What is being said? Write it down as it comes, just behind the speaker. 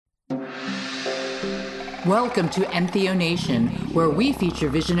Welcome to Entheo Nation, where we feature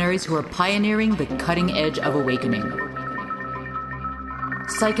visionaries who are pioneering the cutting edge of awakening.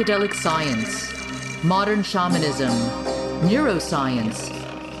 Psychedelic science, modern shamanism, neuroscience,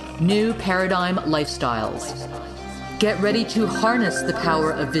 new paradigm lifestyles. Get ready to harness the power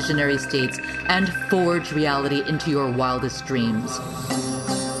of visionary states and forge reality into your wildest dreams.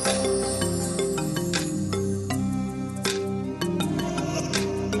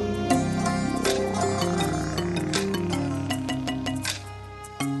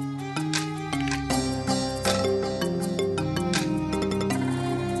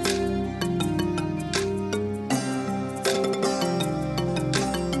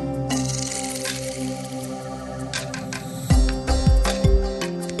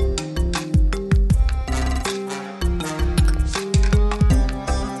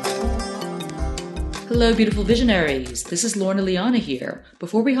 Hello, beautiful visionaries. This is Lorna Liana here.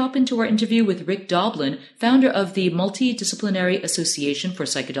 Before we hop into our interview with Rick Doblin, founder of the Multidisciplinary Association for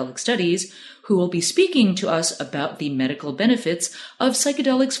Psychedelic Studies, who will be speaking to us about the medical benefits of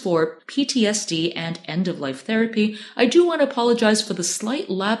psychedelics for PTSD and end-of-life therapy, I do want to apologize for the slight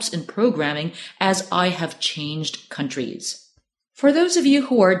lapse in programming as I have changed countries. For those of you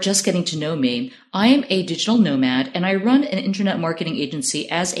who are just getting to know me, I am a digital nomad and I run an internet marketing agency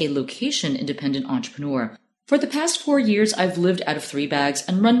as a location-independent entrepreneur. For the past 4 years, I've lived out of 3 bags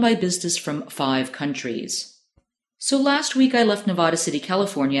and run my business from 5 countries. So last week, I left Nevada City,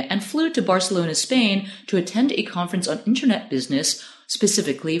 California, and flew to Barcelona, Spain to attend a conference on internet business,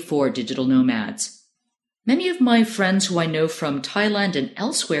 specifically for digital nomads. Many of my friends who I know from Thailand and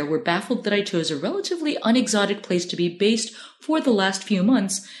elsewhere were baffled that I chose a relatively unexotic place to be based for the last few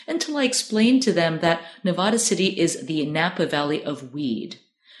months until I explained to them that Nevada City is the Napa Valley of weed.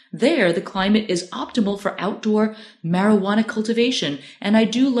 There, the climate is optimal for outdoor marijuana cultivation, and I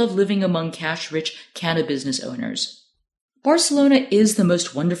do love living among cash-rich cannabis owners. Barcelona is the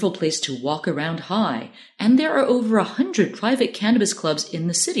most wonderful place to walk around high, and there are over 100 private cannabis clubs in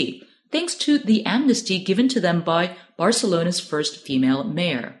the city, thanks to the amnesty given to them by Barcelona's first female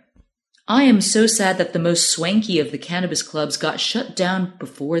mayor. I am so sad that the most swanky of the cannabis clubs got shut down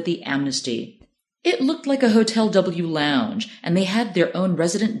before the amnesty. It looked like a Hotel W lounge, and they had their own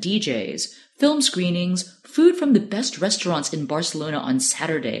resident DJs, film screenings, food from the best restaurants in Barcelona on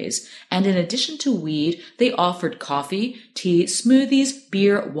Saturdays, and in addition to weed, they offered coffee, tea, smoothies,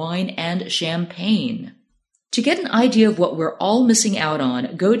 beer, wine, and champagne. To get an idea of what we're all missing out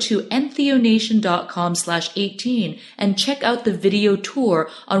on, go to entheonation.com/18 and check out the video tour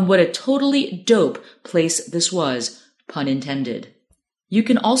on what a totally dope place this was, pun intended. You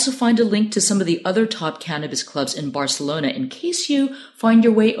can also find a link to some of the other top cannabis clubs in Barcelona in case you find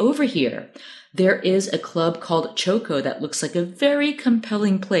your way over here. There is a club called Choco that looks like a very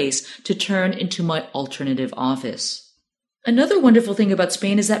compelling place to turn into my alternative office. Another wonderful thing about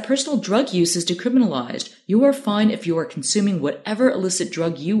Spain is that personal drug use is decriminalized. You are fine if you are consuming whatever illicit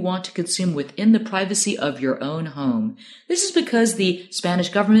drug you want to consume within the privacy of your own home. This is because the Spanish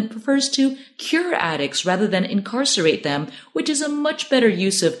government prefers to cure addicts rather than incarcerate them, which is a much better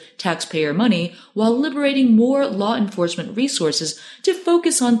use of taxpayer money, while liberating more law enforcement resources to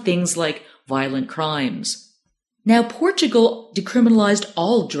focus on things like violent crimes. Now, Portugal decriminalized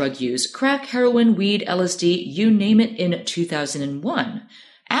all drug use, crack, heroin, weed, LSD, you name it, in 2001.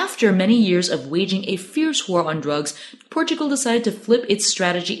 After many years of waging a fierce war on drugs, Portugal decided to flip its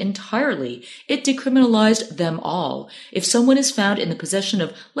strategy entirely. It decriminalized them all. If someone is found in the possession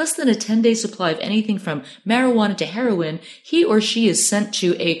of less than a 10-day supply of anything from marijuana to heroin, he or she is sent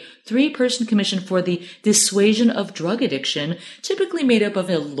to a 3-person commission for the dissuasion of drug addiction, typically made up of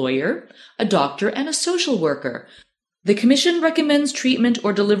a lawyer, a doctor, and a social worker. The commission recommends treatment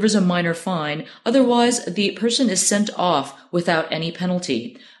or delivers a minor fine. Otherwise, the person is sent off without any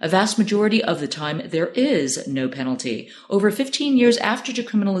penalty. A vast majority of the time, there is no penalty. Over 15 years after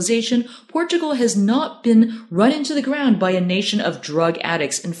decriminalization, Portugal has not been run into the ground by a nation of drug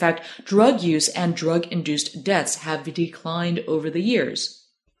addicts. In fact, drug use and drug-induced deaths have declined over the years.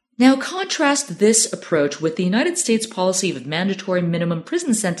 Now contrast this approach with the United States policy of mandatory minimum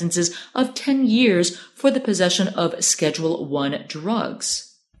prison sentences of 10 years for the possession of Schedule I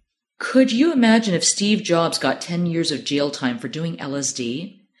drugs. Could you imagine if Steve Jobs got 10 years of jail time for doing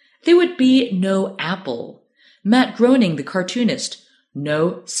LSD? There would be no Apple. Matt Groening, the cartoonist,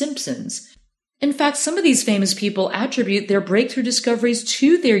 no Simpsons. In fact, some of these famous people attribute their breakthrough discoveries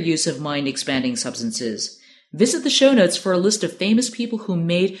to their use of mind-expanding substances. Visit the show notes for a list of famous people who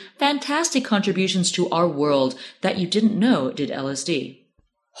made fantastic contributions to our world that you didn't know did LSD.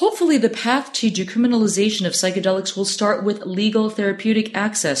 Hopefully, the path to decriminalization of psychedelics will start with legal therapeutic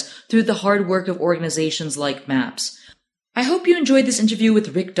access through the hard work of organizations like MAPS. I hope you enjoyed this interview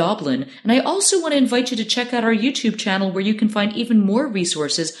with Rick Doblin, and I also want to invite you to check out our YouTube channel where you can find even more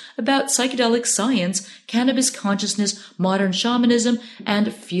resources about psychedelic science, cannabis consciousness, modern shamanism,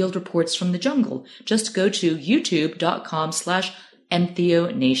 and field reports from the jungle. Just go to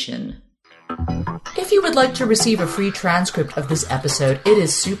youtube.com/EntheoNation. If you would like to receive a free transcript of this episode, it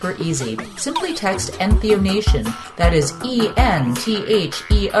is super easy. Simply text EntheoNation, that is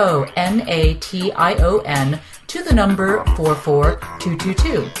ENTHEONATION, to the number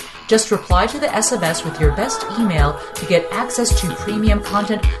 44222. Just reply to the SMS with your best email to get access to premium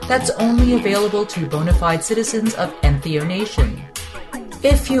content that's only available to bona fide citizens of EntheoNation.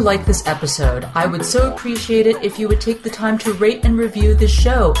 If you like this episode, I would so appreciate it if you would take the time to rate and review this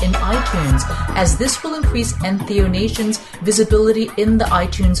show in iTunes, as this will increase EntheoNation's visibility in the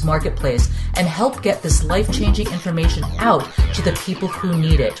iTunes marketplace and help get this life-changing information out to the people who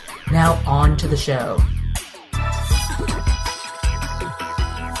need it. Now on to the show.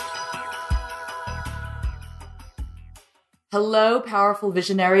 Hello, powerful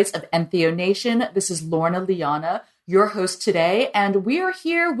visionaries of EntheoNation. This is Lorna Liana, your host today, and we are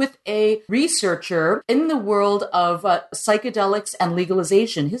here with a researcher in the world of psychedelics and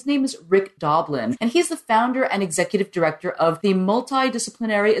legalization. His name is Rick Doblin, and he's the founder and executive director of the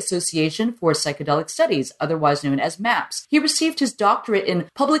Multidisciplinary Association for Psychedelic Studies, otherwise known as MAPS. He received his doctorate in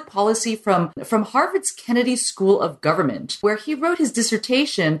public policy from Harvard's Kennedy School of Government, where he wrote his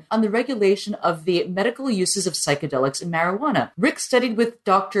dissertation on the regulation of the medical uses of psychedelics and marijuana. Rick studied with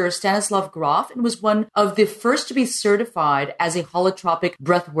Dr. Stanislav Grof and was one of the first to be certified as a holotropic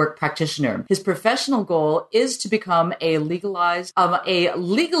breathwork practitioner. His professional goal is to become a legally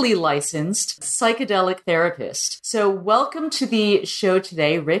licensed psychedelic therapist. So welcome to the show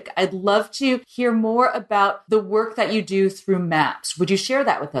today, Rick. I'd love to hear more about the work that you do through MAPS. Would you share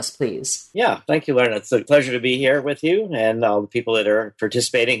that with us, please? Yeah, thank you, Lorna. It's a pleasure to be here with you and all the people that are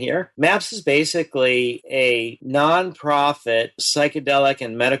participating here. MAPS is basically a nonprofit psychedelic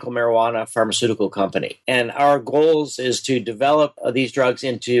and medical marijuana pharmaceutical company. And our goals is to develop these drugs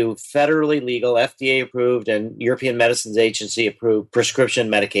into federally legal, FDA-approved, and European Medicines Agency-approved prescription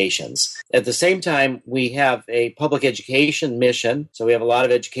medications. At the same time, we have a public education mission, so we have a lot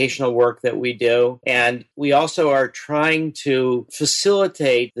of educational work that we do, and we also are trying to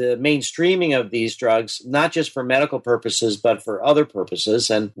facilitate the mainstreaming of these drugs, not just for medical purposes, but for other purposes.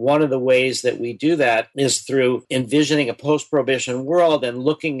 And one of the ways that we do that is through envisioning a post-prohibition world and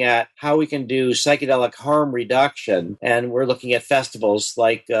looking at how we can do psychedelic harm reduction. And we're looking at festivals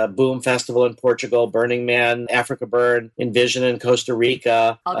like Boom Festival in Portugal, Burning Man, Africa Burn, Envision in Costa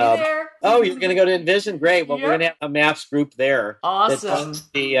Rica. I'll be there. Oh, you're going to go to Envision? Great. Well, We're going to have a MAPS group there. Awesome. That's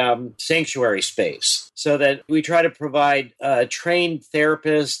the sanctuary space, so that we try to provide trained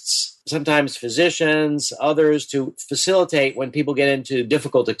therapists, sometimes physicians, others, to facilitate when people get into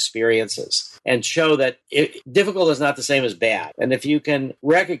difficult experiences and show that difficult is not the same as bad. And if you can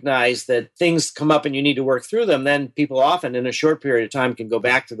recognize that things come up and you need to work through them, then people often in a short period of time can go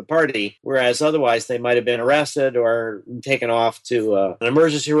back to the party, whereas otherwise they might have been arrested or taken off to an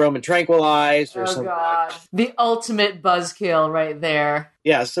emergency room and tranquilized or something. Oh, God. The ultimate buzzkill right there.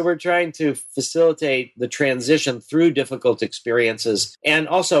 Yeah, so we're trying to facilitate the transition through difficult experiences and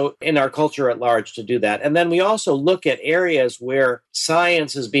also in our culture at large to do that. And then we also look at areas where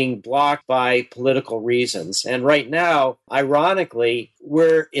science is being blocked by political reasons. And right now, ironically,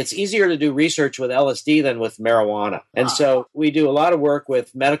 it's easier to do research with LSD than with marijuana. And so we do a lot of work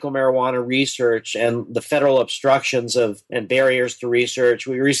with medical marijuana research and the federal obstructions and barriers to research.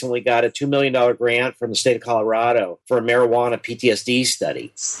 We recently got a $2 million grant from the state of Colorado for a marijuana PTSD study.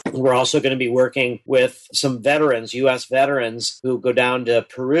 We're also going to be working with some veterans, U.S. veterans, who go down to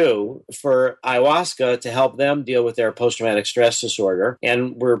Peru for ayahuasca to help them deal with their post-traumatic stress disorder.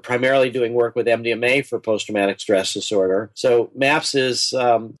 And we're primarily doing work with MDMA for post-traumatic stress disorder. So MAPS is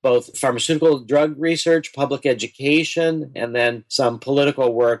both pharmaceutical drug research, public education, and then some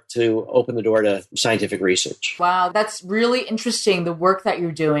political work to open the door to scientific research. Wow, that's really interesting, the work that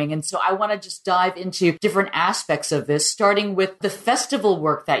you're doing. And so I want to just dive into different aspects of this, starting with the festival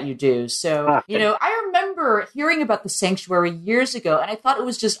work that you do. So, I remember remember hearing about the sanctuary years ago, and I thought it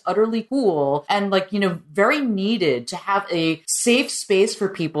was just utterly cool and very needed to have a safe space for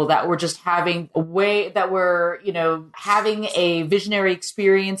people that were just having having a visionary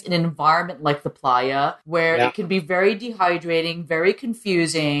experience in an environment like the playa, where it can be very dehydrating, very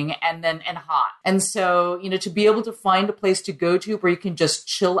confusing, and hot. And so, to be able to find a place to go to where you can just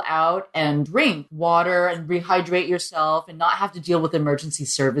chill out and drink water and rehydrate yourself and not have to deal with emergency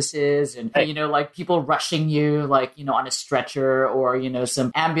services and, people rushing you, on a stretcher or,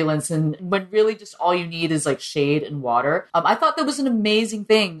 some ambulance. And when really just all you need is shade and water. I thought that was an amazing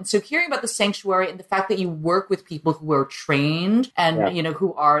thing. So hearing about the sanctuary and the fact that you work with people who are trained and,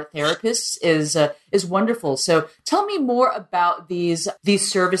 who are therapists is wonderful. So tell me more about these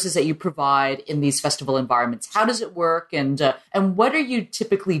services that you provide in these festival environments. How does it work, and what are you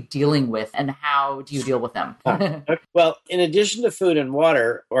typically dealing with, and how do you deal with them? Well, in addition to food and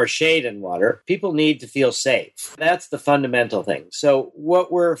water, or shade and water, people need to feel safe. That's the fundamental thing. So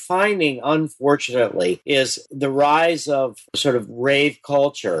what we're finding, unfortunately, is the rise of sort of rave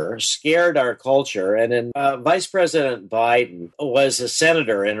culture scared our culture. And then Vice President Biden was a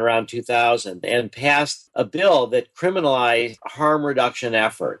senator in around 2000 and passed a bill that criminalized harm reduction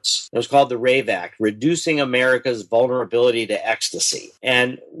efforts. It was called the RAVE Act, Reducing America's Vulnerability to Ecstasy.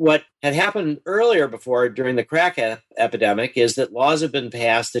 And what had happened earlier before, during the crack epidemic, is that laws have been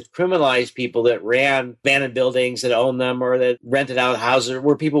passed that criminalize people that ran abandoned buildings, that owned them, or that rented out houses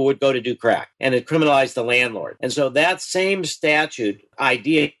where people would go to do crack. And it criminalized the landlord. And so that same statute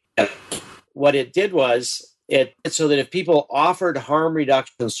idea, what it did was, so that if people offered harm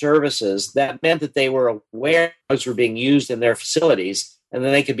reduction services, that meant that they were aware drugs were being used in their facilities, and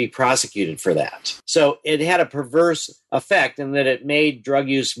then they could be prosecuted for that. So it had a perverse effect in that it made drug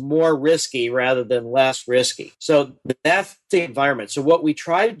use more risky rather than less risky. So that's the environment. So what we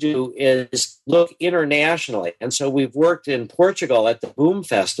try to do is look internationally. And so we've worked in Portugal at the Boom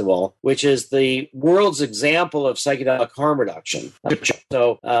Festival, which is the world's example of psychedelic harm reduction.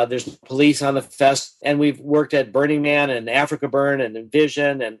 So there's police on the fest, and we've worked at Burning Man and Africa Burn and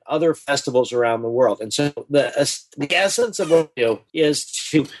Envision and other festivals around the world. And so the essence of what we do is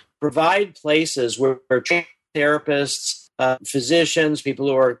to provide places where therapists, physicians, people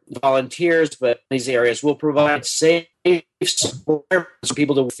who are volunteers, but in these areas will provide safe support for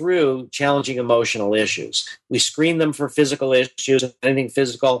people to work through challenging emotional issues. We screen them for physical issues, anything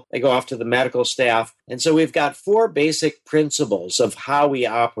physical, they go off to the medical staff. And so we've got 4 basic principles of how we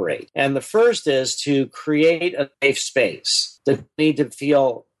operate. And the first is to create a safe space. They need to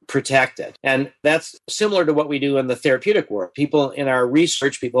feel protected. And that's similar to what we do in the therapeutic world. People in our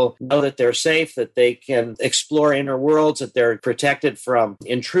research, people know that they're safe, that they can explore inner worlds, that they're protected from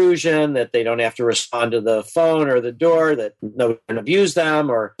intrusion, that they don't have to respond to the phone or the door, that no one can abuse them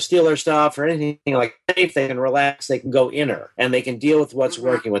or steal their stuff or anything like that. They can relax, they can go inner, and they can deal with what's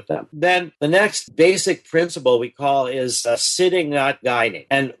working with them. Then the next basic principle we call is sitting, not guiding.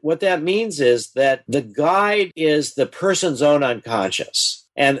 And what that means is that the guide is the person's own unconscious.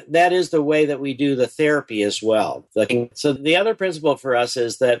 And that is the way that we do the therapy as well. So the other principle for us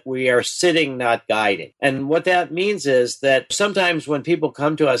is that we are sitting, not guiding. And what that means is that sometimes when people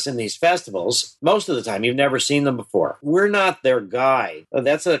come to us in these festivals, most of the time you've never seen them before. We're not their guide.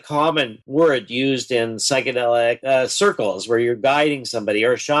 That's a common word used in psychedelic circles where you're guiding somebody,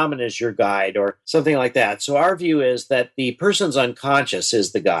 or a shaman is your guide or something like that. So our view is that the person's unconscious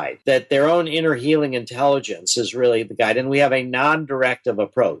is the guide, that their own inner healing intelligence is really the guide. And we have a non-directive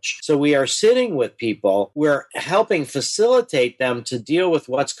approach. So we are sitting with people, we're helping facilitate them to deal with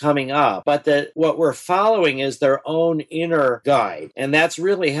what's coming up, but that what we're following is their own inner guide. And that's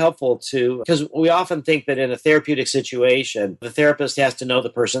really helpful because we often think that in a therapeutic situation, the therapist has to know the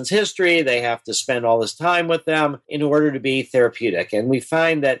person's history, they have to spend all this time with them in order to be therapeutic. And we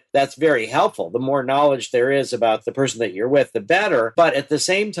find that that's very helpful. The more knowledge there is about the person that you're with, the better. But at the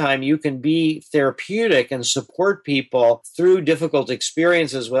same time, you can be therapeutic and support people through difficult experiences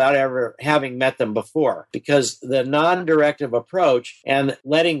without ever having met them before, because the non-directive approach and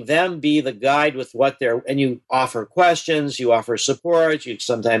letting them be the guide with what they're, and you offer questions, you offer support, you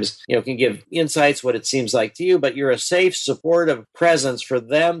sometimes can give insights what it seems like to you, but you're a safe, supportive presence for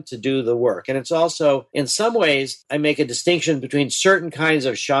them to do the work. And it's also, in some ways, I make a distinction between certain kinds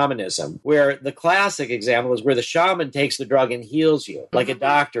of shamanism, where the classic example is where the shaman takes the drug and heals you, like a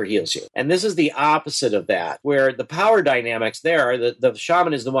doctor heals you. And this is the opposite of that, where the power dynamics there are that the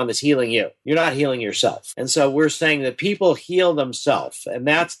shaman is the one that's healing you. You're not healing yourself. And so we're saying that people heal themselves, and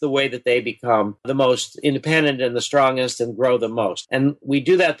that's the way that they become the most independent and the strongest and grow the most. And we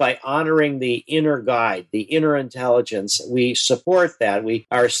do that by honoring the inner guide, the inner intelligence. We support that. We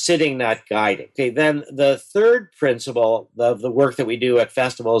are sitting, not guiding. Okay, then the third principle of the work that we do at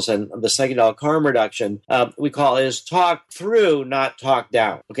festivals and the psychedelic harm reduction, we call is talk through, not talk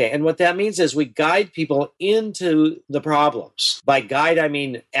down. Okay, and what that means is we guide people into the problems. By guide, I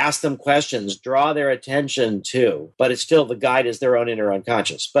mean ask them questions, draw their attention to, but it's still the guide is their own inner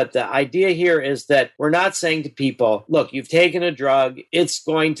unconscious. But the idea here is that we're not saying to people, look, you've taken a drug, it's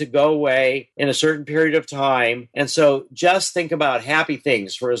going to go away in a certain period of time, and so just think about happy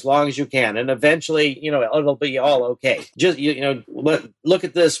things for as long as you can, and eventually, it'll be all okay. Just, look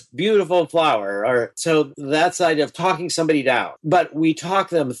at this beautiful flower. Or so that's the idea of talking somebody down. But we talk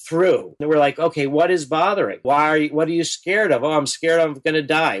them through. And we're like, okay, what is bothering? What are you scared of? Oh, I'm scared I'm going to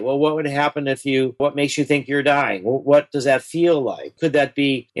die. Well, what would happen what makes you think you're dying? Well, what does that feel like? Could that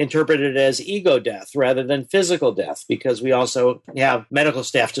be interpreted as ego death rather than physical death? Because we also have medical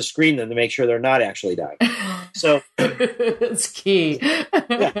staff to screen them to make sure they're not actually dying. So it's key.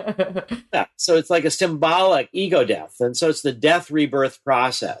 Yeah. So it's like a symbolic ego death. And so it's the death rebirth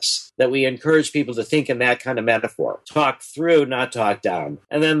process that we encourage people to think in that kind of metaphor. Talk through, not talk down.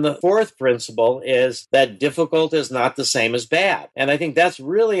 And then the fourth principle is that difficult is not the same as bad. And I think that's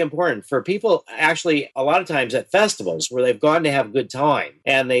really important for people actually a lot of times at festivals where they've gone to have a good time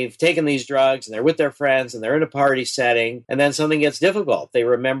and they've taken these drugs and they're with their friends and they're in a party setting and then something gets difficult. They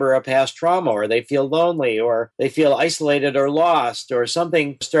remember a past trauma or they feel lonely or they feel isolated or lost or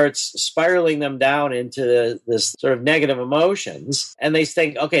something starts spiraling them down into this sort of negative emotions. And they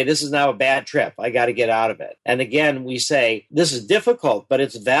think, okay, this is now a bad trip. I got to get out of it. And again, we say, this is difficult, but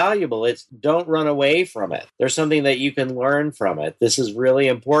it's valuable. Don't run away from it. There's something that you can learn from it. This is really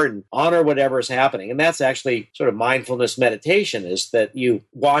important. Honor whatever is happening. And that's actually sort of mindfulness meditation, is that you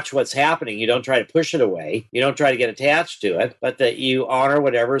watch what's happening. You don't try to push it away. You don't try to get attached to it, but that you honor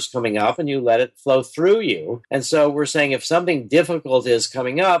whatever is coming up and you let it flow through you. And so we're saying if something difficult is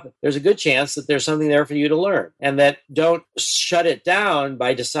coming up, there's a good chance that there's something there for you to learn, and that don't shut it down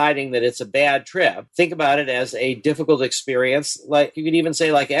by deciding that it's a bad trip. Think about it as a difficult experience. Like you could even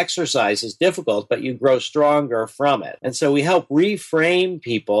say like exercise is difficult, but you grow stronger from it. And so we help reframe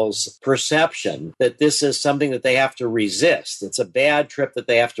people's perception that this is something that they have to resist. It's a bad trip that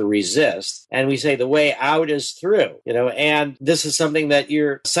they have to resist. And we say the way out is through, and this is something that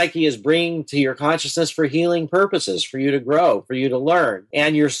your psyche is bringing to your consciousness for healing purposes, for you to grow, for you to learn,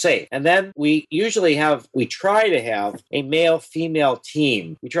 and you're safe. And then we try to have a male-female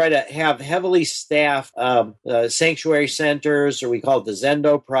team. We try to have heavily staffed sanctuary centers, or we call it the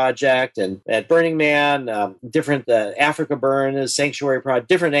Zendo Project, and at Burning Man, different Africa Burn is Sanctuary Project,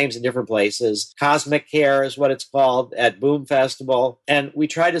 different names in different places. Cosmic Care is what it's called at Boom Festival. And we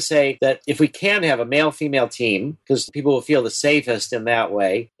try to say that if we can have a male-female team, because people will feel the safest in that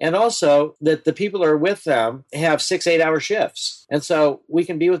way, and also that the people who are with them have 6-8 hour shifts. And so we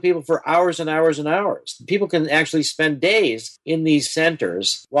can be with people for hours and hours and hours. People can actually spend days in these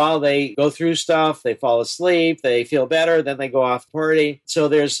centers while they go through stuff, they fall asleep, they feel better, then they go off to party. So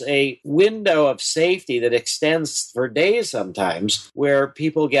there's a window of safety that extends for days sometimes where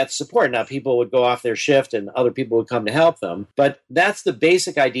people get support. Now, people would go off their shift and other people would come to help them, but that's the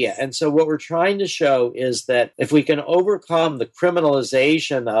basic idea. And so what we're trying to show is that if we can overcome the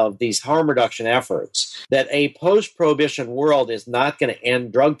criminalization of these harm reduction efforts, that a post-prohibition world is not going to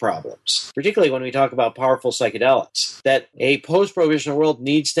end drug problems, particularly when we talk about powerful psychedelics, that a post-prohibition world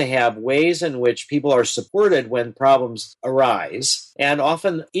needs to have ways in which people are supported when problems arise. And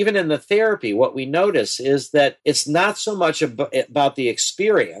often, even in the therapy, what we notice is that it's not so much about the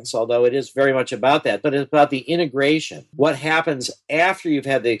experience, although it is very much about that, but it's about the integration. What happens after you've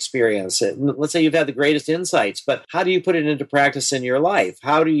had the experience? Let's say you've had the greatest insights, but how do you put it into practice in your life?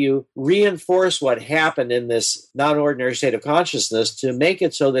 How do you reinforce what happened in this non-ordinary state of consciousness to make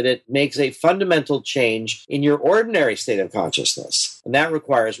it so that it makes a fundamental change in your ordinary state of consciousness? And that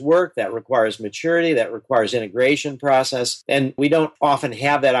requires work, that requires maturity, that requires integration process. And we don't often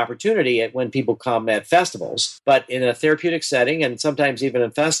have that opportunity when people come at festivals. But in a therapeutic setting, and sometimes even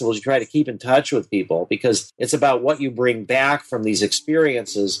in festivals, you try to keep in touch with people because it's about what you bring back from these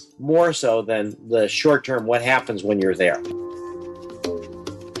experiences more so than the short-term what happens when you're there.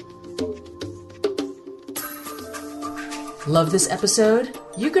 Love this episode?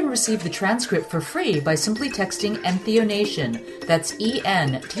 You can receive the transcript for free by simply texting Entheonation, that's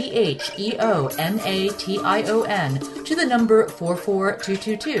ENTHEONATION, to the number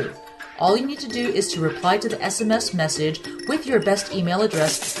 44222. All you need to do is to reply to the SMS message with your best email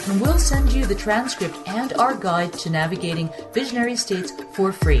address, and we'll send you the transcript and our guide to navigating visionary states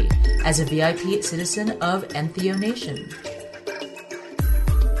for free as a VIP citizen of Entheo Nation.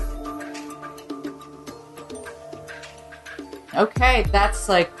 Okay,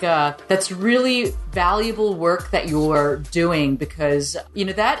 that's really valuable work that you're doing, because,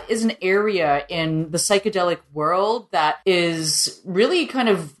 that is an area in the psychedelic world that is really kind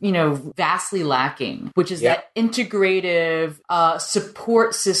of, vastly lacking, which is that integrative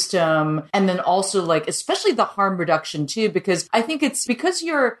support system. And then also especially the harm reduction too, because I think it's because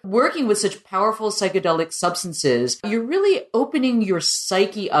you're working with such powerful psychedelic substances, you're really opening your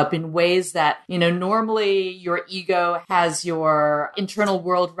psyche up in ways that, normally your ego has your internal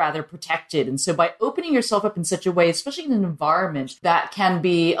world rather protected. And so by opening yourself up in such a way, especially in an environment that can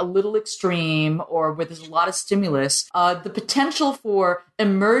be a little extreme or where there's a lot of stimulus, the potential for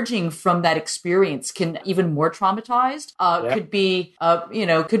emerging from that experience can even more traumatized, could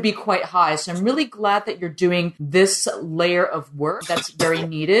be quite high. So I'm really glad that you're doing this layer of work that's very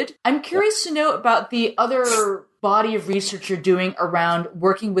needed. I'm curious to know about the other body of research you're doing around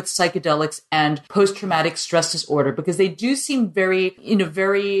working with psychedelics and post-traumatic stress disorder, because they do seem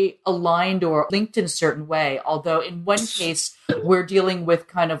very aligned or linked in a certain way. Although in one case, we're dealing with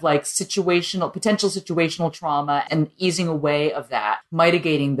kind of potential situational trauma and easing away of that,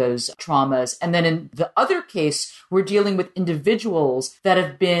 mitigating those traumas. And then in the other case, we're dealing with individuals that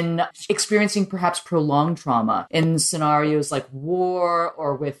have been experiencing perhaps prolonged trauma in scenarios like war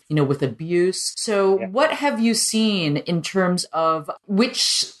or with abuse. So what have you seen in terms of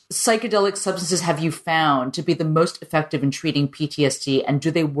which psychedelic substances have you found to be the most effective in treating PTSD, and do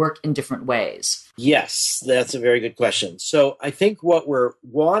they work in different ways? Yes, that's a very good question. So I think what we're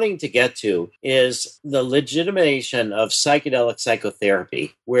wanting to get to is the legitimation of psychedelic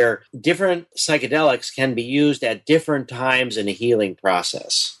psychotherapy, where different psychedelics can be used at different times in a healing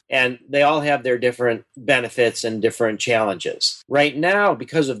process. And they all have their different benefits and different challenges. Right now,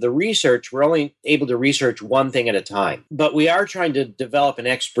 because of the research, we're only able to research one thing at a time. But we are trying to develop an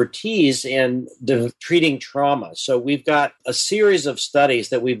expertise in treating trauma. So we've got a series of studies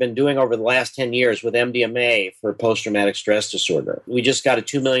that we've been doing over the last 10 years with MDMA for post-traumatic stress disorder. We just got a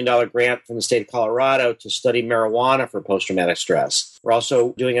 $2 million grant from the state of Colorado to study marijuana for post-traumatic stress. We're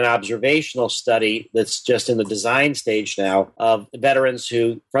also doing an observational study that's just in the design stage now of veterans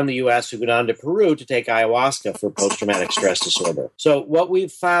from the U.S. who go down to Peru to take ayahuasca for post-traumatic stress disorder. So what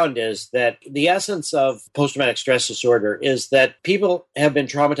we've found is that the essence of post-traumatic stress disorder is that people have been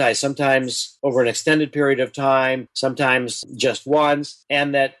traumatized sometimes over an extended period of time, sometimes just once,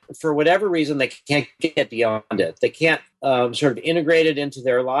 and that for whatever reason, they can't get beyond it. They can't sort of integrate it into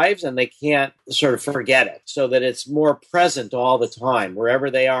their lives, and they can't sort of forget it, so that it's more present all the time. Wherever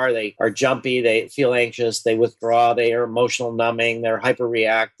they are jumpy, they feel anxious, they withdraw, they are emotional numbing, they're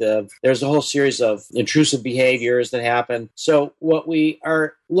hyperreactive. There's a whole series of intrusive behaviors that happen. So what we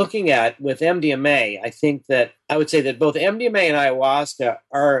are looking at with MDMA, I would say that both MDMA and ayahuasca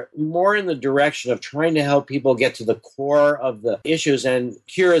are more in the direction of trying to help people get to the core of the issues, and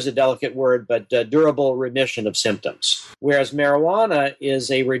cure is a delicate word, but durable remission of symptoms. Whereas marijuana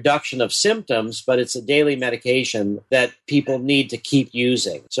is a reduction of symptoms, but it's a daily medication that people need to keep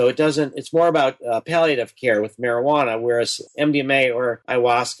using. So it's more about palliative care with marijuana, whereas MDMA or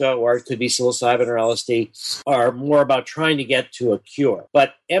ayahuasca, or it could be psilocybin or LSD, are more about trying to get to a cure.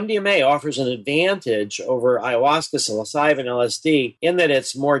 But MDMA offers an advantage over ayahuasca, psilocybin, LSD in that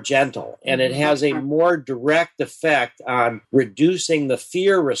it's more gentle, and it has a more direct effect on reducing the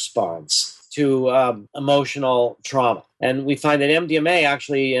fear response to emotional trauma. And we find that MDMA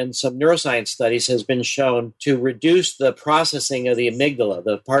actually in some neuroscience studies has been shown to reduce the processing of the amygdala,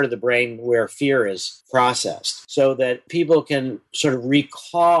 the part of the brain where fear is processed, so that people can sort of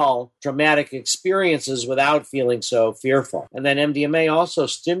recall traumatic experiences without feeling so fearful. And then MDMA also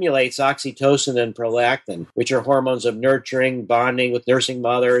stimulates oxytocin and prolactin, which are hormones of nurturing, bonding with nursing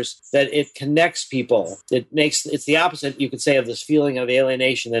mothers, that it connects people. It's the opposite, you could say, of this feeling of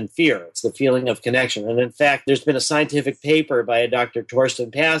alienation and fear. It's the feeling of connection. And in fact, there's been a scientific paper by a Dr.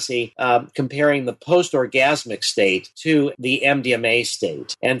 Torsten Passy comparing the post-orgasmic state to the MDMA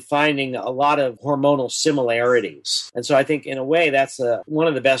state and finding a lot of hormonal similarities. And so I think in a way that's one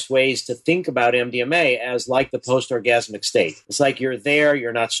of the best ways to think about MDMA as like the post-orgasmic state. It's like you're there,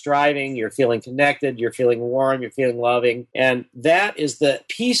 you're not striving, you're feeling connected, you're feeling warm, you're feeling loving. And that is the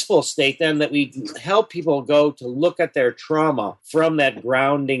peaceful state then that we help people go to look at their trauma from that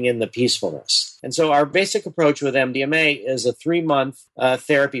grounding in the peacefulness. And so our basic approach with MDMA is a 3-month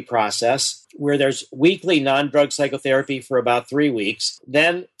therapy process where there's weekly non-drug psychotherapy for about 3 weeks.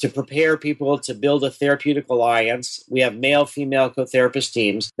 Then to prepare people to build a therapeutic alliance, we have male-female co-therapist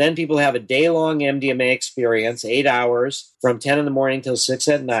teams. Then people have a day-long MDMA experience, 8 hours from 10 in the morning till 6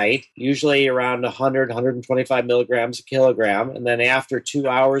 at night, usually around 100, 125 milligrams a kilogram. And then after 2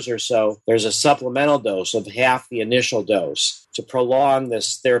 hours or so, there's a supplemental dose of half the initial dose to prolong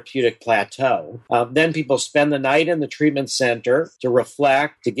this therapeutic plateau. Then people spend the night in the treatment center to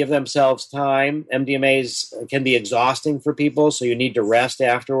reflect, to give themselves time. MDMAs can be exhausting for people, so you need to rest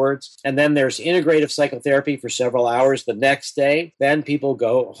afterwards. And then there's integrative psychotherapy for several hours the next day. Then people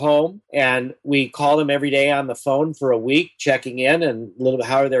go home, and we call them every day on the phone for a week, checking in and a little bit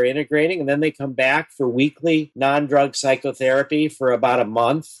how they're integrating. And then they come back for weekly non-drug psychotherapy for about a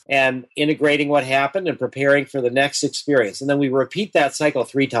month and integrating what happened and preparing for the next experience. And then we repeat that cycle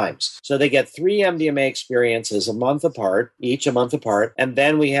 3 times. So they get 3 MDMA experiences a month apart, each a month apart. And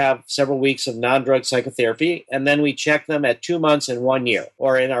then we have several weeks of non-drug psychotherapy. And then we check them at 2 months and 1 year.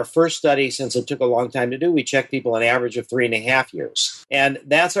 Or in our first study, since it took a long time to do, we check people an average of 3.5 years. And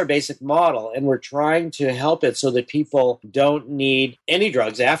that's our basic model. And we're trying to help it so that people don't need any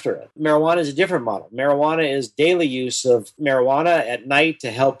drugs after it. Marijuana is a different model. Marijuana is daily use of marijuana at night to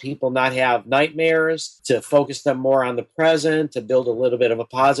help people not have nightmares, to focus them more on the present, to build a little bit of a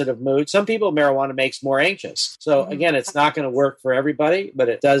positive mood. Some people, marijuana makes more anxious. So again, it's not going to work for everybody, but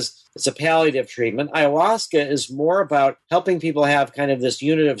it does. It's a palliative treatment. Ayahuasca is more about helping people have kind of this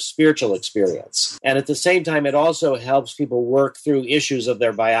unitive spiritual experience. And at the same time, it also helps people work through issues of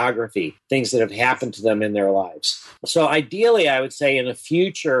their biography, things that have happened to them in their lives. So ideally, I would say in a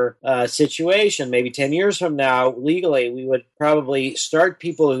future situation, maybe 10 years from now, legally, we would probably start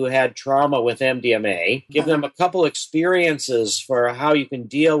people who had trauma with MDMA, give them a couple experiences for how you can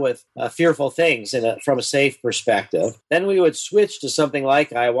deal with fearful things from a safe perspective. Then we would switch to something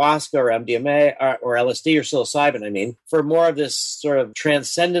like ayahuasca or MDMA or LSD or psilocybin, for more of this sort of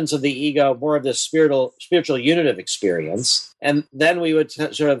transcendence of the ego, more of this spiritual unitive experience. And then we would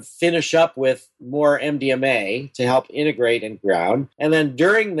sort of finish up with more MDMA to help integrate and ground. And then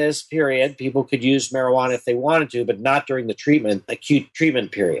during this period, people could use marijuana if they wanted to, but not during the acute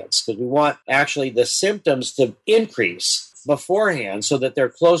treatment periods, because we want actually the symptoms to increase beforehand so that they're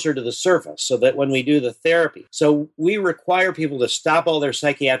closer to the surface, so that when we do the therapy. So we require people to stop all their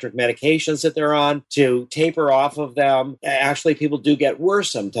psychiatric medications that they're on, to taper off of them. Actually, people do get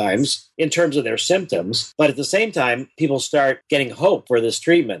worse sometimes in terms of their symptoms, but at the same time, people start getting hope for this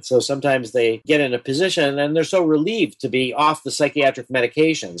treatment. So sometimes they get in a position and they're so relieved to be off the psychiatric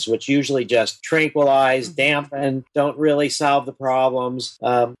medications, which usually just tranquilize, dampen, don't really solve the problems.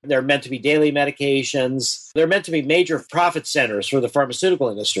 They're meant to be daily medications. They're meant to be major profit centers for the pharmaceutical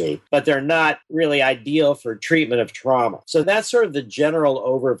industry, but they're not really ideal for treatment of trauma. So that's sort of the general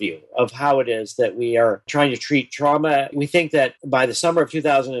overview of how it is that we are trying to treat trauma. We think that by the summer of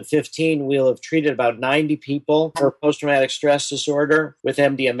 2015, we'll have treated about 90 people for post-traumatic stress disorder with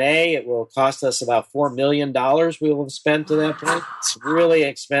MDMA. It will cost us about $4 million we will have spent to that point. It's really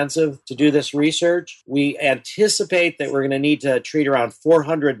expensive to do this research. We anticipate that we're going to need to treat around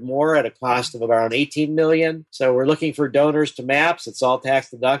 400 more at a cost of around $18 million. So we're looking for donors to MAPS. It's all tax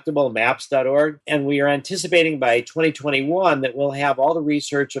deductible, maps.org. And we are anticipating by 2021 that we'll have all the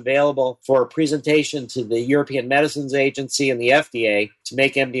research available for presentation to the European Medicines Agency and the FDA to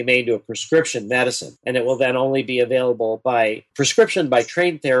make MDMA into a prescription medicine. And it will then only be available by prescription by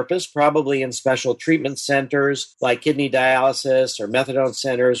trained therapists, probably in special treatment centers like kidney dialysis or methadone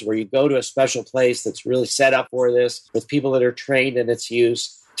centers, where you go to a special place that's really set up for this with people that are trained in its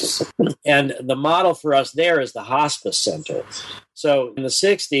use. And the model for us there is the hospice center. So in the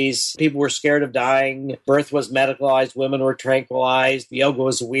 60s, people were scared of dying. Birth was medicalized. Women were tranquilized. Yoga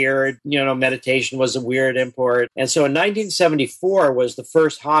was weird. Meditation was a weird import. And so in 1974 was the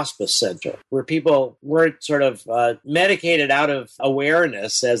first hospice center where people weren't sort of medicated out of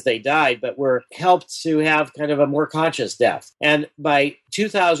awareness as they died, but were helped to have kind of a more conscious death. And by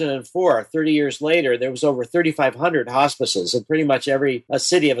 2004, 30 years later, there was over 3,500 hospices in pretty much every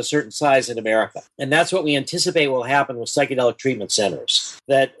city of a certain size in America. And that's what we anticipate will happen with psychedelic treatment centers.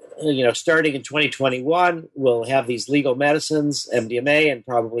 That starting in 2021, we'll have these legal medicines, MDMA, and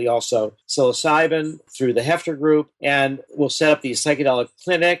probably also psilocybin through the Hefter Group. And we'll set up these psychedelic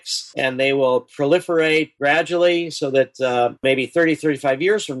clinics, and they will proliferate gradually so that maybe 30, 35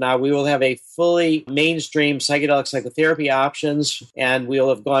 years from now, we will have a fully mainstream psychedelic psychotherapy options, and we'll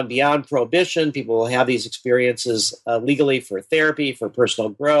have gone beyond prohibition. People will have these experiences legally for therapy, for personal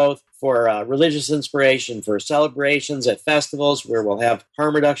growth, for religious inspiration, for celebrations at festivals where we'll have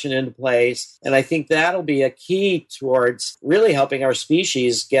harm reduction into place. And I think that'll be a key towards really helping our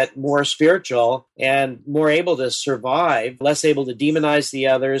species get more spiritual and more able to survive, less able to demonize the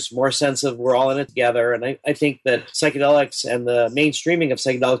others, more sense of we're all in it together. And I think that psychedelics and the mainstreaming of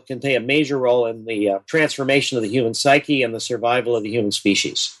psychedelics can play a major role in the transformation of the human psyche and the survival of the human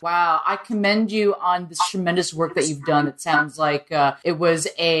species. Wow. I commend you on this tremendous work that you've done. It sounds like it was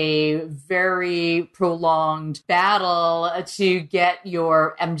a very prolonged battle to get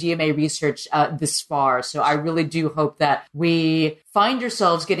your MDMA research this far. So I really do hope that we find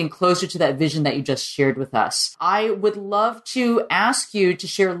yourselves getting closer to that vision that you just shared with us. I would love to ask you to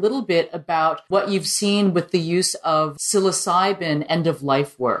share a little bit about what you've seen with the use of psilocybin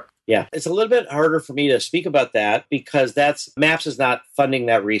end-of-life work. Yeah, it's a little bit harder for me to speak about that because MAPS is not funding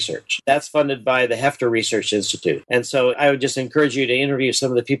that research. That's funded by the Hefter Research Institute. And so I would just encourage you to interview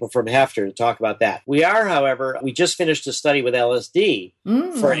some of the people from Hefter to talk about that. We are, however, we just finished a study with LSD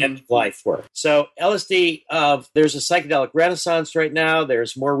for end-of-life work. So LSD, there's a psychedelic renaissance right now.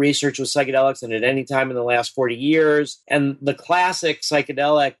 There's more research with psychedelics than at any time in the last 40 years. And the classic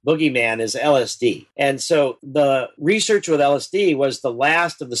psychedelic boogeyman is LSD. And so the research with LSD was the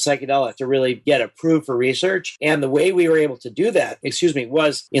last of the psychedelic to really get approved for research. And the way we were able to do that,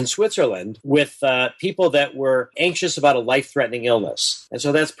 was in Switzerland with people that were anxious about a life-threatening illness. And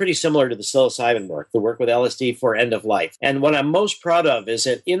so that's pretty similar to the psilocybin work, the work with LSD for end of life. And what I'm most proud of is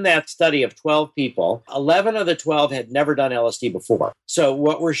that in that study of 12 people, 11 of the 12 had never done LSD before. So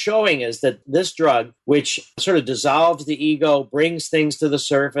what we're showing is that this drug, which sort of dissolves the ego, brings things to the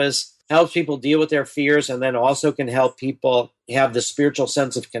surface, helps people deal with their fears, and then also can help people have the spiritual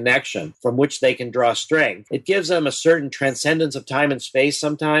sense of connection from which they can draw strength. It gives them a certain transcendence of time and space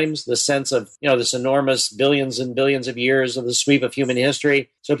sometimes, the sense of, this enormous billions and billions of years of the sweep of human history.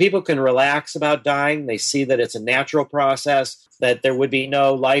 So people can relax about dying. They see that it's a natural process, that there would be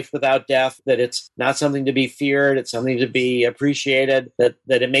no life without death, that it's not something to be feared, it's something to be appreciated, that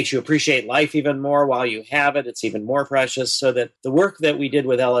it makes you appreciate life even more while you have it. It's even more precious. So that the work that we did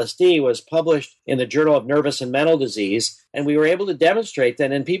with LSD was published in the Journal of Nervous and Mental Disease. And we were able to demonstrate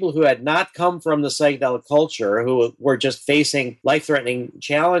that in people who had not come from the psychedelic culture, who were just facing life-threatening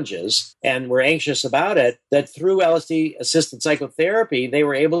challenges and were anxious about it, that through LSD-assisted psychotherapy, they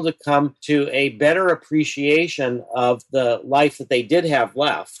were able to come to a better appreciation of the life that they did have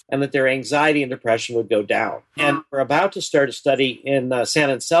left, and that their anxiety and depression would go down. And we're about to start a study in San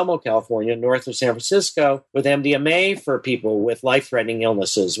Anselmo, California, north of San Francisco, with MDMA for people with life-threatening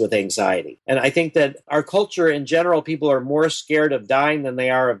illnesses with anxiety. And I think that our culture in general, people are more scared of dying than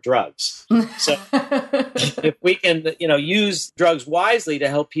they are of drugs. So if we can, use drugs wisely to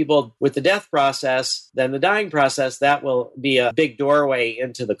help people with the death process, then the dying process, that will be a big doorway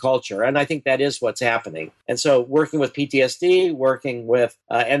into the culture. And I think that is what's happening. And so working with PTSD, working with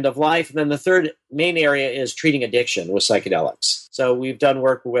end of life, and then the third main area is treating addiction with psychedelics. So we've done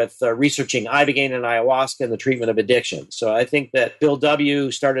work with researching ibogaine and ayahuasca in the treatment of addiction. So I think that Bill W.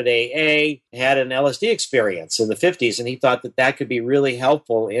 started AA, had an LSD experience in the 50s, and he thought that that could be really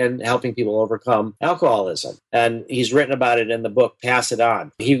helpful in helping people overcome alcoholism. And he's written about it in the book, Pass It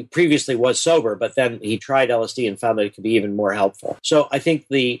On. He previously was sober, but then he tried LSD and found that it could be even more helpful. So I think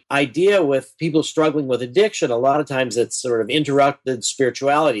the idea with people struggling with addiction, a lot of times it's sort of interrupted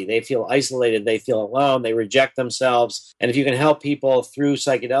spirituality. They feel isolated, they feel alone, they reject themselves. And if you can help people through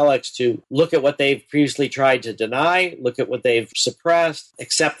psychedelics to look at what they've previously tried to deny, look at what they've suppressed,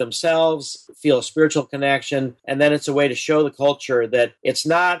 accept themselves, feel a spiritual connection, and then it's a way to show the culture that it's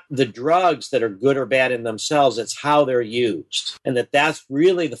not the drugs that are good or bad in themselves, it's how they're used. And that's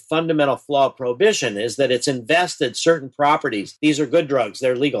really the fundamental flaw of prohibition, is that it's invested certain properties. These are good drugs,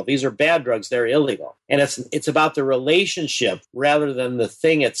 they're legal. These are bad drugs, they're illegal. And it's about the relationship rather than the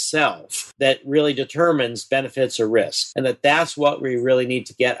thing itself that really determines benefits or risks. And that's what we really need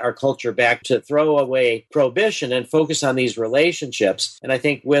to get our culture back to, throw away prohibition and focus on these relationships. And I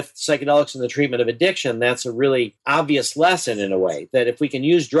think with psychedelics and the treatment of addiction, that's a really obvious lesson in a way, that if we can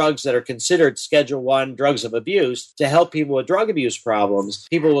use drugs that are considered Schedule I drugs of abuse to help people with drug abuse problems,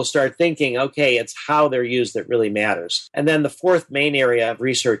 people will start thinking, okay, it's how they're used that really matters. And then the fourth main area of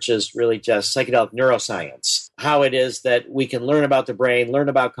research is really just psychedelic neuroscience. how it is that we can learn about the brain, learn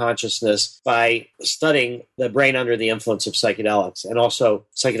about consciousness by studying the brain under the influence of psychedelics and also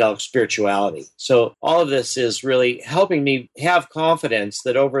psychedelic spirituality. So all of this is really helping me have confidence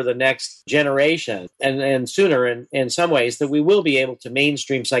that over the next generation and sooner in some ways that we will be able to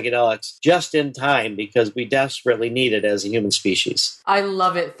mainstream psychedelics just in time because we desperately need it as a human species. I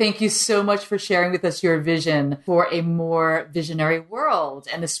love it. Thank you so much for sharing with us your vision for a more visionary world,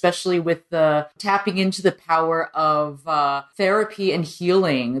 and especially with the tapping into the power of therapy and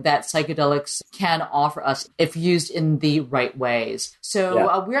healing that psychedelics can offer us if used in the right ways.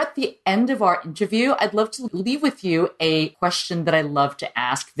 So we're at the end of our interview. I'd love to leave with you a question that I love to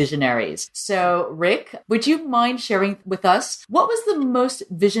ask visionaries. So Rick, would you mind sharing with us what was the most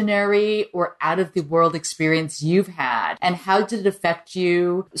visionary or out of the world experience you've had, and how did it affect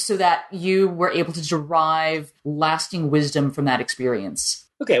you so that you were able to derive lasting wisdom from that experience?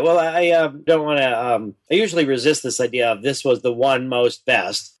 Okay, well, I don't want to, I usually resist this idea of this was the one most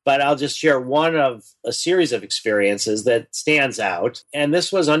best, but I'll just share one of a series of experiences that stands out. And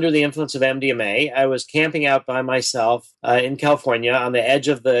this was under the influence of MDMA. I was camping out by myself in California on the edge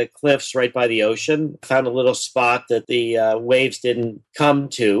of the cliffs right by the ocean. I found a little spot that the waves didn't come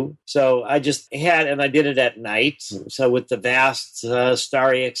to. So I just had, and I did it at night. So with the vast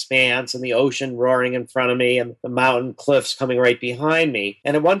starry expanse and the ocean roaring in front of me and the mountain cliffs coming right behind me.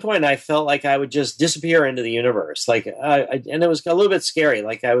 And at one point I felt like I would just disappear into the universe. And it was a little bit scary.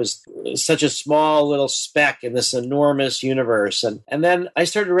 Like I was such a small little speck in this enormous universe. And then I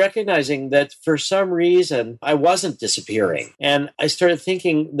started recognizing that for some reason I wasn't disappearing. And I started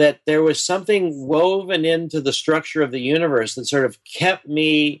thinking that there was something woven into the structure of the universe that sort of kept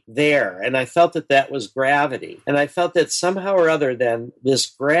me there. And I felt that that was gravity. And I felt that somehow or other then this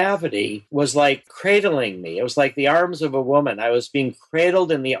gravity was like cradling me. It was like the arms of a woman. I was being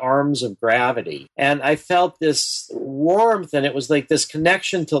cradled in the arms of gravity. And I felt this warmth, and it was like this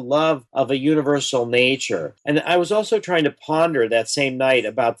connection to love of a universal nature. And I was also trying to ponder that same night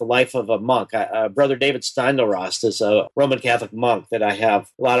about the life of a monk. Brother David Steinlerost is a Roman Catholic monk that I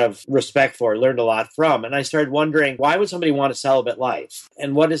have a lot of respect for, learned a lot from. And I started wondering, why would somebody want a celibate life?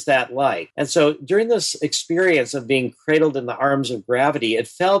 And what is that like? And so during this experience of being cradled in the arms of gravity, it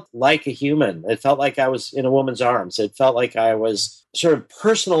felt like a human. It felt like I was in a woman's arms. It felt like I was sort of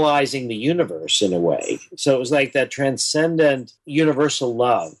personalizing the universe in a way. So it was like that transcendent universal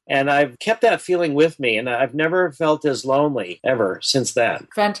love. And I've kept that feeling with me, and I've never felt as lonely ever since then.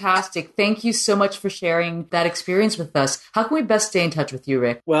 Fantastic. Thank you so much for sharing that experience with us. How can we best stay in touch with you,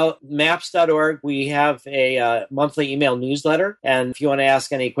 Rick? Well, maps.org, we have a monthly email newsletter. And if you want to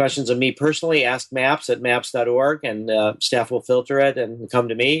ask any questions of me personally, ask maps at maps.org, and staff will filter it and come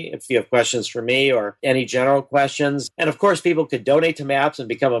to me if you have questions for me or any general questions. And of course, people could donate to MAPS and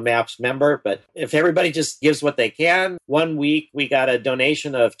become a MAPS member. But if everybody just gives what they can, 1 week we got a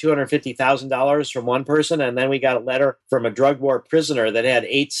donation of $250,000 from one person, and then we got a letter from a drug war prisoner that had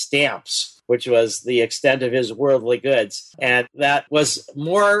 8 stamps, which was the extent of his worldly goods. And that was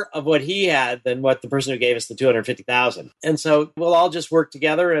more of what he had than what the person who gave us the $250,000. And so we'll all just work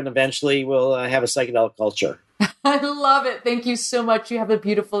together, and eventually we'll have a psychedelic culture. I love it. Thank you so much. You have a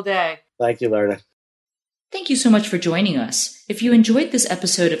beautiful day. Thank you, Lorna. Thank you so much for joining us. If you enjoyed this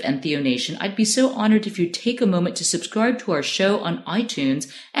episode of Entheo Nation, I'd be so honored if you'd take a moment to subscribe to our show on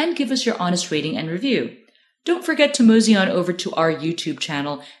iTunes and give us your honest rating and review. Don't forget to mosey on over to our YouTube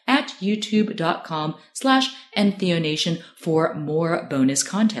channel at youtube.com/EntheoNation for more bonus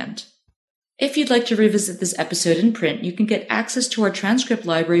content. If you'd like to revisit this episode in print, you can get access to our transcript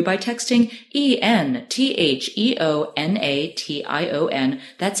library by texting ENTHEONATION,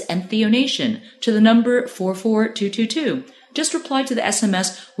 that's EntheoNation, to the number 44222. Just reply to the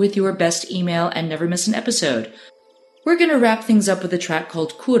SMS with your best email and never miss an episode. We're going to wrap things up with a track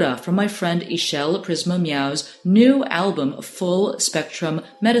called Cura from my friend Ishelle Prismo Miao's new album, Full Spectrum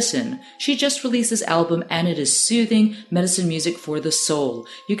Medicine. She just released this album, and it is soothing medicine music for the soul.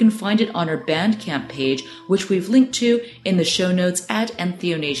 You can find it on our Bandcamp page, which we've linked to in the show notes at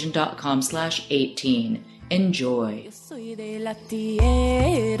entheonation.com/18. Enjoy. Yo soy de la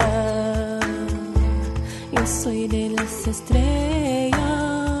tierra, yo soy de las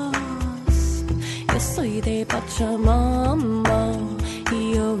estrellas. Yo soy de Pachamama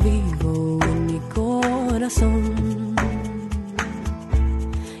y yo vivo en mi corazón.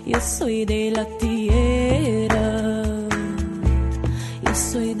 Yo soy de la tierra, yo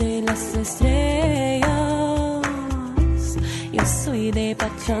soy de las estrellas. Yo soy de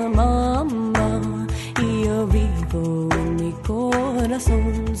Pachamama y yo vivo en mi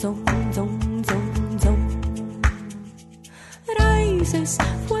corazón. Son. Raíces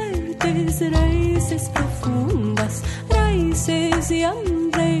fuertes fuertes, raíces profundas, raíces y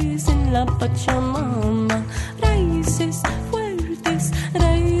hambres en la Pachamama, raíces fuertes,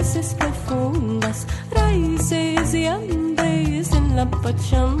 raíces profundas, raíces y hambres en la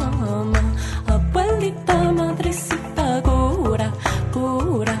Pachamama. Abuelita, madrecita, cura,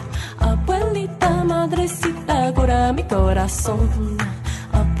 cura, abuelita, madrecita, cura mi corazón.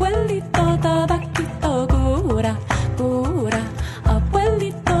 Abuelito, tabaquito, cura, cura,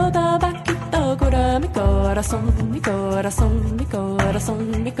 abuelito, tabaquito, cura mi corazón, mi corazón, mi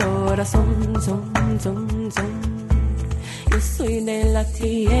corazón, mi corazón, son, son, son. Yo soy de la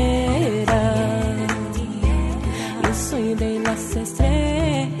tierra, yo soy de las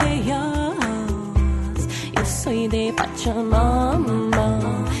estrellas, yo soy de Pachamama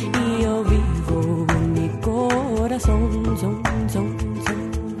y yo vivo en mi corazón, son, son, son.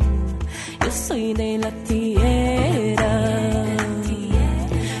 Yo soy de la tierra,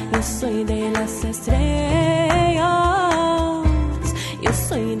 yo soy de las estrellas, yo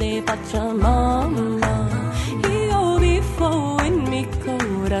soy de Pachamama y yo vivo en mi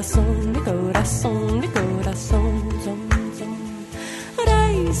corazón, mi corazón, mi corazón, son, son.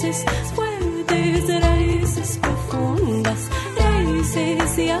 Raíces fuertes, raíces profundas,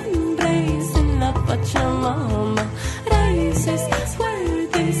 raíces y hambres en la Pachamama, raíces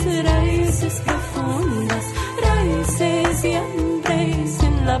fuertes, raíces profundas, raíces y hambres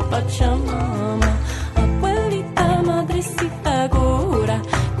en la Pachamama. Abuelita, madrecita, cura,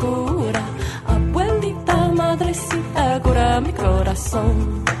 cura, abuelita, madrecita, cura mi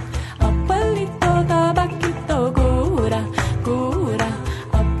corazón. Abuelito, tabaquito, cura, cura,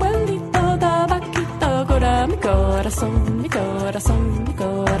 abuelito, tabaquito, cura mi corazón, mi corazón, mi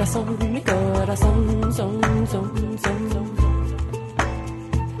corazón, mi corazón, son, son, son, son.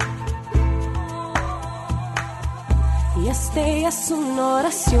 Y esta es una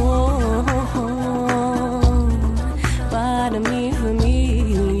oración para mi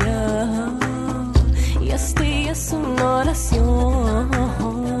familia. Y esta es una oración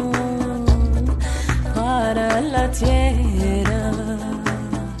para la tierra.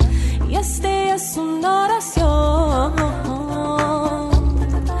 Y esta es una oración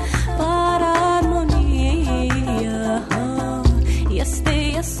para armonía. Y esta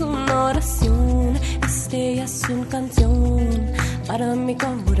es una oración, esta es una canción para mi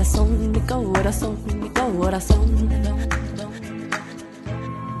corazón, mi corazón, mi corazón.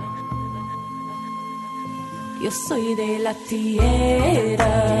 Yo soy de la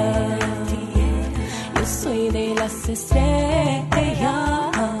tierra, yo soy de las estrellas,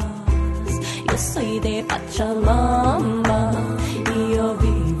 yo soy de Pachamama y yo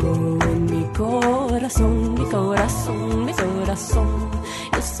vivo en mi corazón, mi corazón, mi corazón.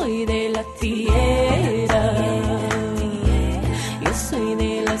 Yo soy de la tierra, yo soy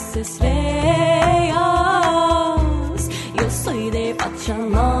de las estrellas, yo soy de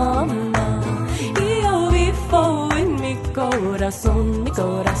Pachamama y yo vivo en mi corazón, mi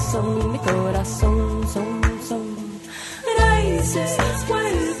corazón, mi corazón, son, son. Raíces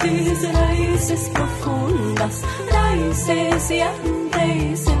fuertes, raíces profundas, raíces y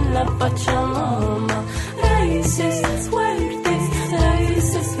hambres en la Pachamama, raíces fuertes,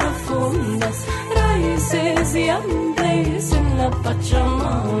 raíces profundas, raíces y hambres en la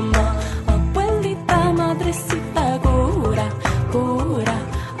Pachamama. Abuelita, madrecita, cura, cura,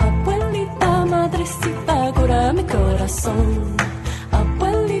 abuelita, madrecita, cura mi corazón.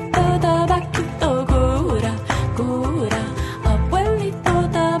 Abuelito, tabaquito, cura, cura, abuelito,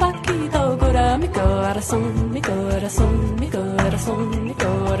 tabaquito, cura mi corazón, mi corazón, mi corazón, mi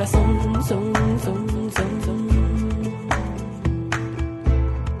corazón, son, son, son, son.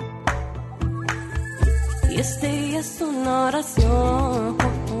 Y esta es una oración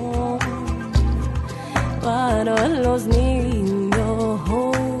para los niños.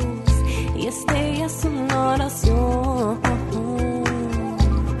 Y esta es una oración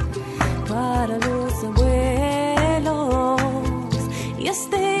para los abuelos. Y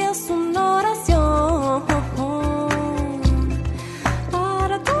esta es una oración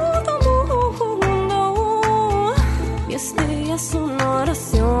para todo mundo. Y esta es una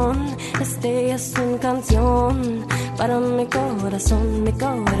oración, esta es una canción para mi corazón, mi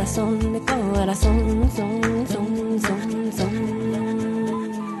corazón, mi corazón, son, son, son, son.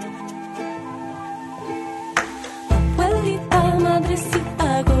 Abuelita,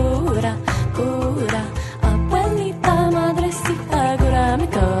 madrecita, cura, cura, abuelita, madrecita, cura mi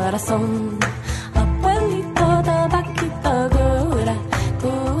corazón. Abuelito, tabaquito, cura,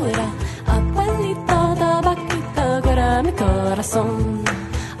 cura, abuelito, tabaquito, cura mi corazón.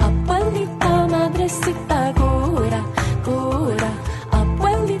 Abuelita, madrecita, cura, cura,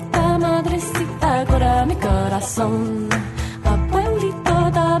 abuelita, corazón.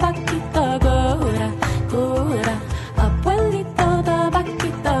 Abuelito tabaquito, cura, cura. Abuelito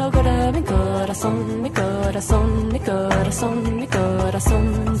tabaquito, cura mi corazón, mi corazón, mi corazón, mi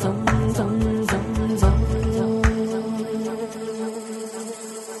corazón, son, son.